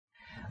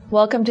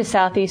Welcome to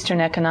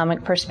Southeastern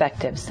Economic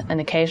Perspectives, an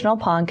occasional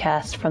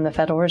podcast from the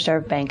Federal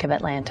Reserve Bank of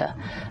Atlanta.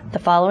 The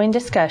following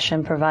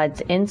discussion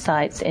provides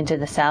insights into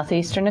the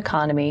Southeastern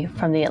economy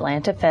from the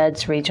Atlanta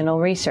Fed's Regional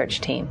Research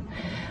Team.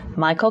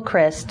 Michael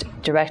Christ,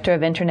 Director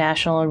of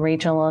International and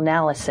Regional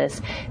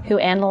Analysis, who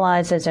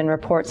analyzes and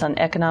reports on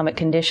economic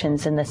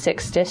conditions in the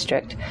 6th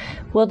District,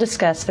 will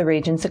discuss the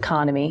region's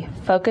economy,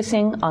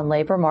 focusing on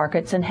labor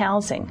markets and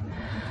housing.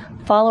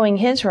 Following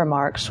his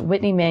remarks,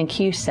 Whitney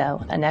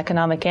Mancuso, an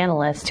economic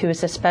analyst who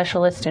is a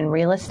specialist in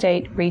real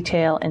estate,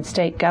 retail, and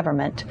state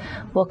government,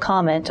 will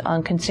comment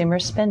on consumer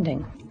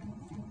spending.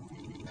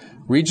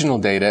 Regional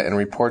data and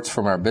reports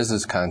from our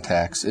business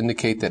contacts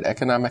indicate that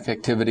economic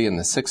activity in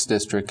the 6th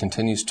District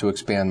continues to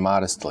expand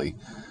modestly,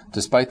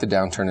 despite the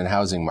downturn in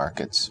housing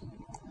markets.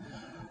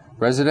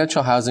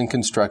 Residential housing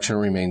construction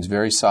remains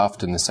very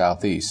soft in the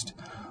Southeast,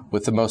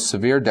 with the most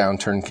severe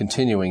downturn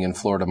continuing in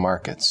Florida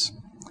markets.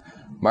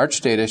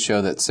 March data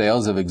show that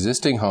sales of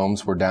existing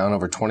homes were down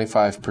over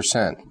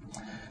 25%,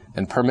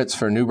 and permits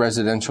for new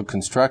residential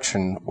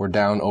construction were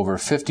down over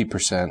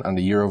 50% on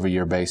a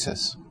year-over-year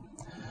basis.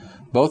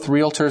 Both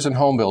realtors and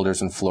home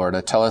builders in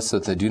Florida tell us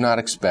that they do not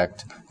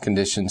expect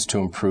conditions to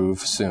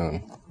improve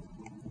soon.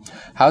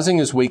 Housing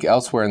is weak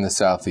elsewhere in the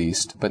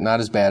Southeast, but not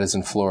as bad as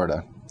in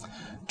Florida.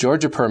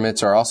 Georgia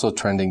permits are also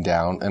trending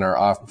down and are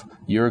off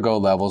year-ago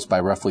levels by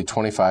roughly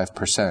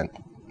 25%.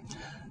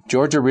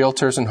 Georgia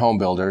realtors and home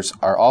builders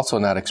are also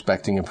not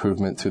expecting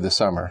improvement through the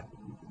summer.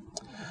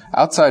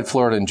 Outside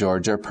Florida and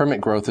Georgia, permit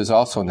growth is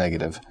also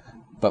negative,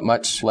 but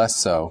much less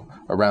so,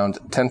 around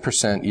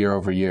 10% year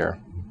over year.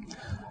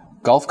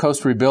 Gulf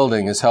Coast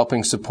rebuilding is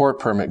helping support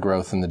permit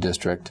growth in the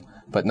district,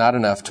 but not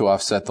enough to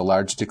offset the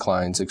large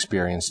declines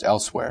experienced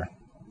elsewhere.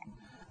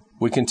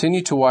 We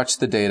continue to watch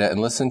the data and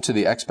listen to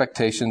the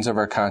expectations of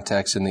our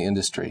contacts in the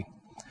industry.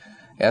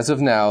 As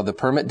of now, the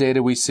permit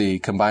data we see,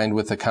 combined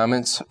with the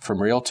comments from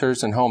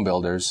realtors and home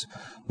builders,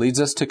 leads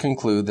us to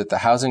conclude that the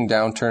housing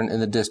downturn in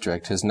the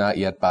district has not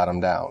yet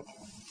bottomed out.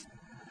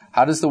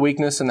 How does the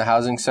weakness in the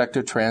housing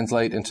sector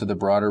translate into the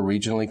broader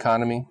regional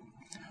economy?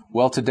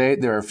 Well, to date,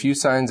 there are few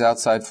signs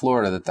outside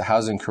Florida that the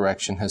housing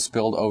correction has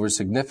spilled over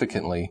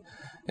significantly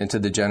into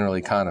the general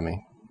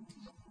economy.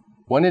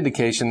 One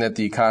indication that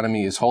the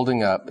economy is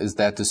holding up is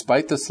that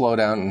despite the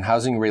slowdown in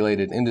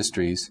housing-related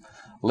industries,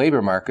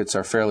 labor markets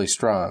are fairly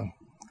strong.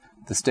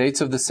 The states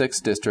of the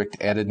 6th District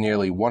added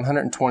nearly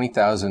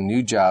 120,000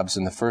 new jobs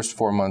in the first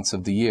 4 months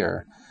of the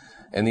year,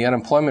 and the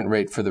unemployment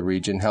rate for the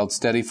region held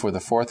steady for the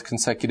 4th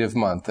consecutive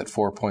month at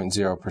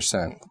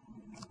 4.0%.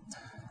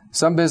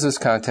 Some business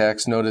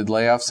contacts noted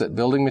layoffs at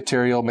building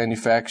material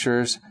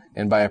manufacturers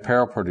and by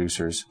apparel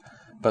producers,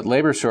 but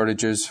labor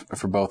shortages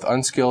for both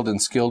unskilled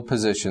and skilled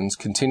positions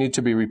continue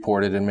to be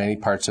reported in many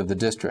parts of the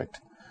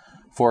district.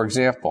 For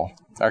example,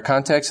 our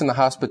contacts in the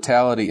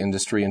hospitality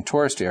industry and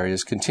tourist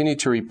areas continue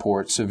to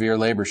report severe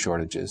labor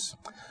shortages.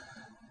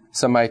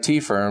 Some IT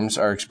firms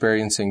are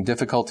experiencing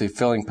difficulty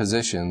filling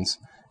positions,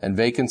 and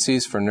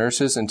vacancies for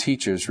nurses and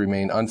teachers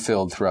remain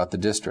unfilled throughout the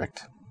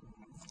district.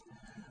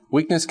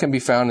 Weakness can be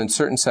found in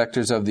certain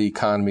sectors of the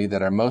economy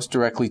that are most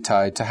directly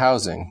tied to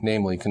housing,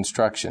 namely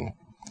construction.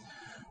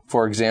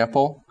 For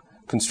example,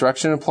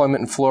 construction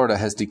employment in Florida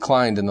has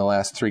declined in the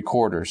last 3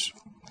 quarters.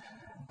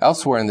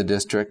 Elsewhere in the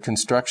district,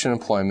 construction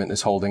employment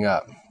is holding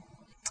up.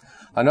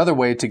 Another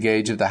way to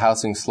gauge if the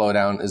housing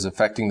slowdown is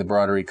affecting the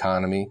broader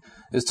economy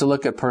is to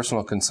look at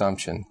personal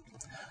consumption.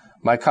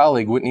 My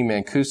colleague Whitney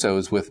Mancuso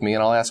is with me,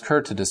 and I'll ask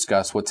her to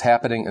discuss what's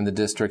happening in the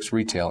district's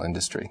retail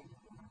industry.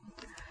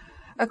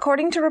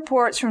 According to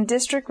reports from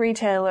district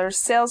retailers,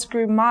 sales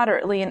grew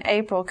moderately in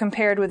April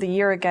compared with a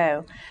year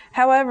ago.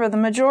 However, the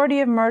majority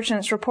of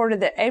merchants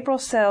reported that April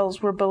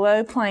sales were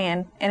below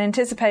plan and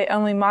anticipate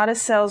only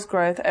modest sales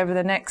growth over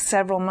the next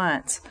several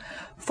months.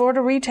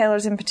 Florida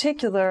retailers in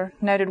particular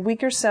noted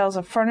weaker sales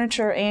of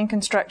furniture and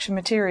construction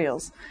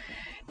materials.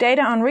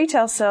 Data on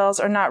retail sales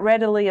are not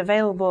readily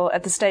available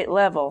at the state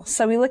level,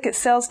 so we look at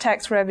sales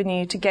tax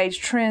revenue to gauge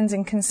trends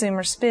in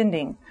consumer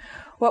spending.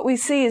 What we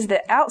see is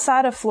that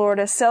outside of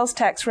Florida, sales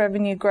tax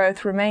revenue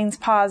growth remains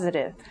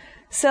positive.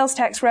 Sales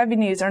tax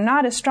revenues are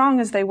not as strong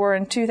as they were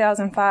in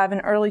 2005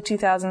 and early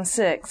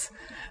 2006,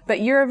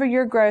 but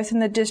year-over-year growth in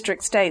the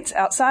district states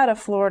outside of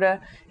Florida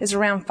is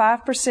around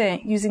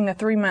 5% using the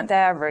 3-month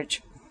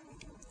average.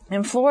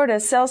 In Florida,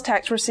 sales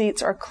tax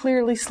receipts are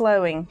clearly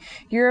slowing.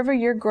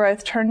 Year-over-year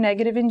growth turned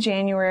negative in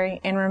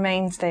January and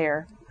remains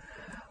there.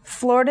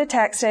 Florida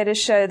tax data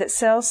show that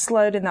sales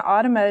slowed in the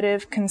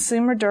automotive,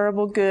 consumer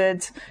durable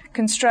goods,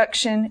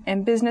 construction,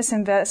 and business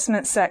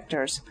investment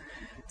sectors.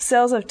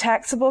 Sales of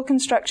taxable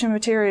construction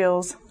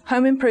materials,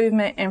 home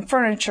improvement, and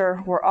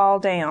furniture were all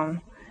down.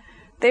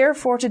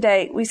 Therefore, to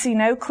date, we see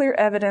no clear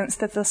evidence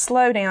that the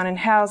slowdown in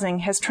housing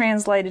has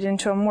translated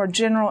into a more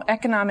general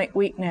economic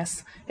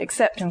weakness,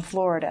 except in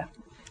Florida.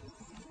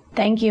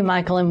 Thank you,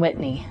 Michael and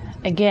Whitney.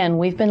 Again,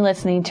 we've been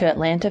listening to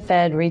Atlanta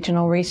Fed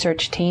Regional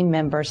Research Team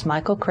members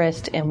Michael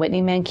Christ and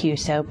Whitney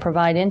Mancuso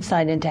provide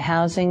insight into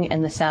housing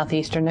and the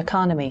Southeastern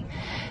economy.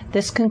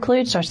 This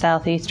concludes our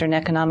Southeastern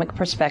Economic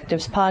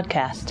Perspectives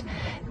podcast.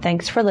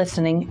 Thanks for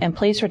listening, and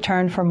please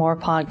return for more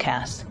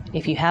podcasts.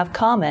 If you have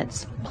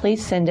comments,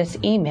 please send us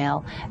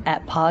email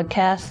at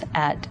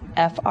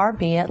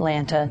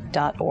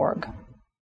podcast@frbatlanta.org.